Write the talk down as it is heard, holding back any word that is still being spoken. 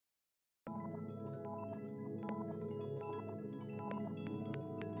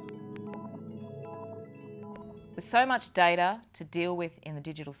There's so much data to deal with in the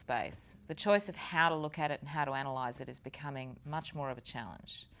digital space. The choice of how to look at it and how to analyse it is becoming much more of a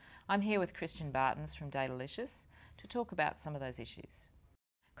challenge. I'm here with Christian Bartens from Datalicious to talk about some of those issues.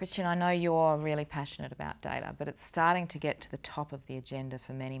 Christian, I know you're really passionate about data, but it's starting to get to the top of the agenda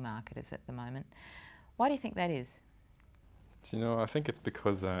for many marketers at the moment. Why do you think that is? You know, I think it's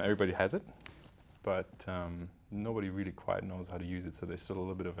because everybody has it, but nobody really quite knows how to use it, so there's still a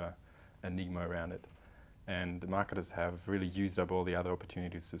little bit of an enigma around it. And the marketers have really used up all the other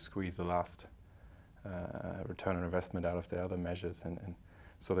opportunities to squeeze the last return on investment out of their other measures, and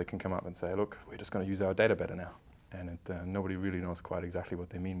so they can come up and say, look, we're just going to use our data better now. And nobody really knows quite exactly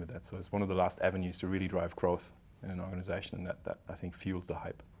what they mean with that. So it's one of the last avenues to really drive growth in an organization, and that I think fuels the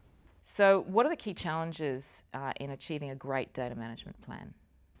hype. So what are the key challenges in achieving a great data management plan?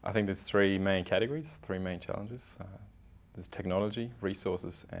 I think there's three main categories, three main challenges. There's technology,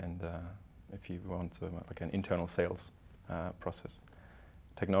 resources, and if you want to, like an internal sales process.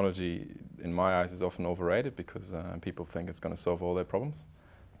 Technology, in my eyes, is often overrated because people think it's going to solve all their problems.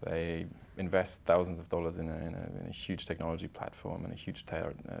 They invest thousands of dollars in a huge technology platform and a huge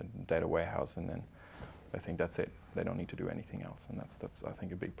data warehouse, and then they think that's it. They don't need to do anything else, and that's I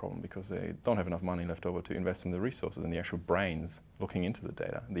think a big problem because they don't have enough money left over to invest in the resources and the actual brains looking into the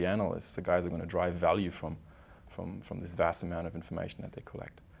data. The analysts, the guys are going to drive value from this vast amount of information that they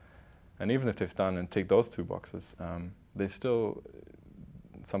collect. And even if they've done and ticked those two boxes, there's still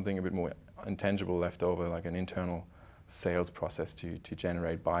something a bit more intangible left over, like an internal sales process to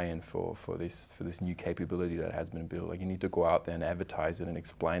generate buy-in for this new capability that has been built. Like, you need to go out there and advertise it and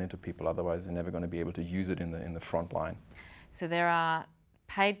explain it to people, otherwise they're never going to be able to use it in the front line. So there are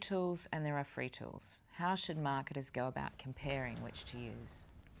paid tools and there are free tools. How should marketers go about comparing which to use?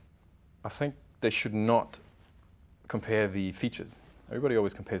 I think they should not compare the features. Everybody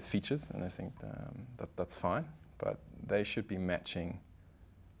always compares features, and I think that's fine, but they should be matching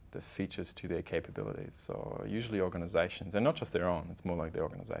the features to their capabilities. So usually organizations, and not just their own, it's more like the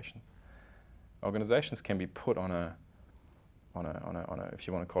organizations. Organizations can be put on a if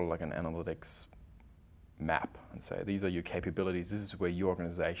you want to call it like an analytics map, and say these are your capabilities, this is where your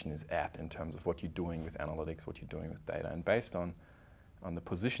organization is at in terms of what you're doing with analytics, what you're doing with data. And based on the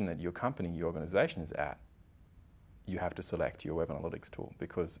position that your company, your organization is at, you have to select your web analytics tool,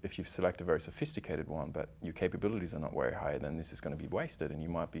 because if you select a very sophisticated one but your capabilities are not very high, then this is going to be wasted and you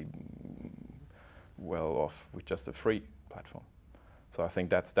might be well off with just a free platform. So I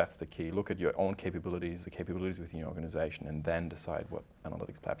think that's the key. Look at your own capabilities, the capabilities within your organization, and then decide what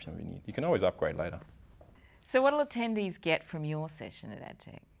analytics platform you need. You can always upgrade later. So what will attendees get from your session at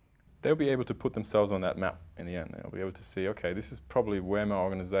AdTech? They'll be able to put themselves on that map in the end. They'll be able to see, okay, this is probably where my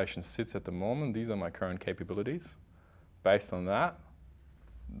organization sits at the moment. These are my current capabilities. Based on that,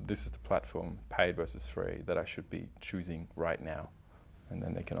 this is the platform, paid versus free, that I should be choosing right now. And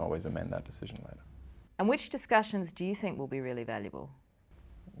then they can always amend that decision later. And which discussions do you think will be really valuable?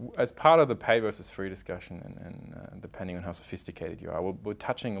 As part of the paid versus free discussion, and depending on how sophisticated you are, we're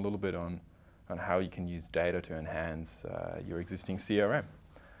touching a little bit on how you can use data to enhance your existing CRM.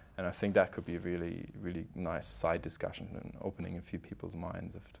 And I think that could be a really, really nice side discussion and opening a few people's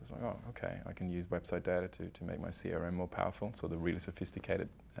minds of just like, oh, okay, I can use website data to make my CRM more powerful. So the really sophisticated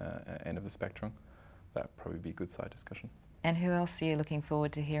end of the spectrum, that would probably be a good side discussion. And who else are you looking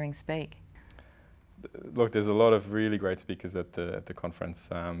forward to hearing speak? Look, there's a lot of really great speakers at the conference,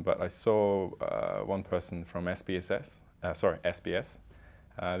 but I saw one person from SBS.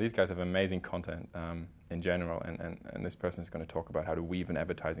 These guys have amazing content in general, and this person is going to talk about how to weave an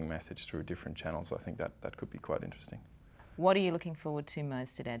advertising message through different channels. So I think that could be quite interesting. What are you looking forward to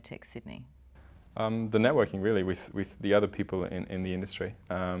most at AdTech Sydney? The networking, really, with the other people in the industry.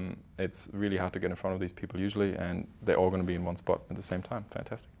 It's really hard to get in front of these people usually, and they're all going to be in one spot at the same time.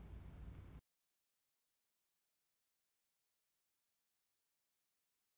 Fantastic.